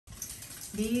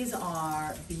These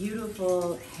are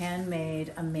beautiful,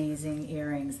 handmade, amazing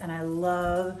earrings. And I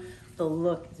love the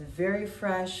look. It's very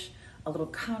fresh, a little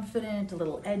confident, a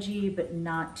little edgy, but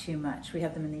not too much. We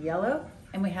have them in the yellow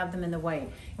and we have them in the white.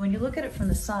 And when you look at it from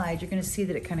the side, you're gonna see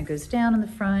that it kind of goes down in the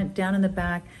front, down in the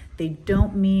back. They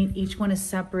don't meet, each one is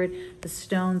separate. The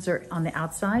stones are on the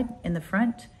outside in the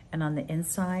front and on the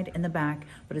inside in the back,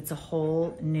 but it's a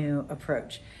whole new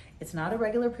approach. It's not a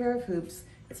regular pair of hoops.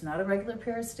 It's not a regular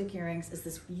pair of stick earrings. It's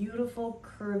this beautiful,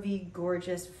 curvy,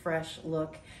 gorgeous, fresh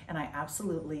look, and I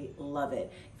absolutely love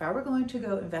it. If I were going to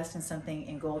go invest in something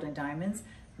in gold and diamonds,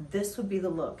 this would be the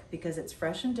look because it's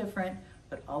fresh and different,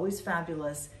 but always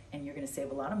fabulous, and you're gonna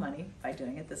save a lot of money by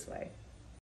doing it this way.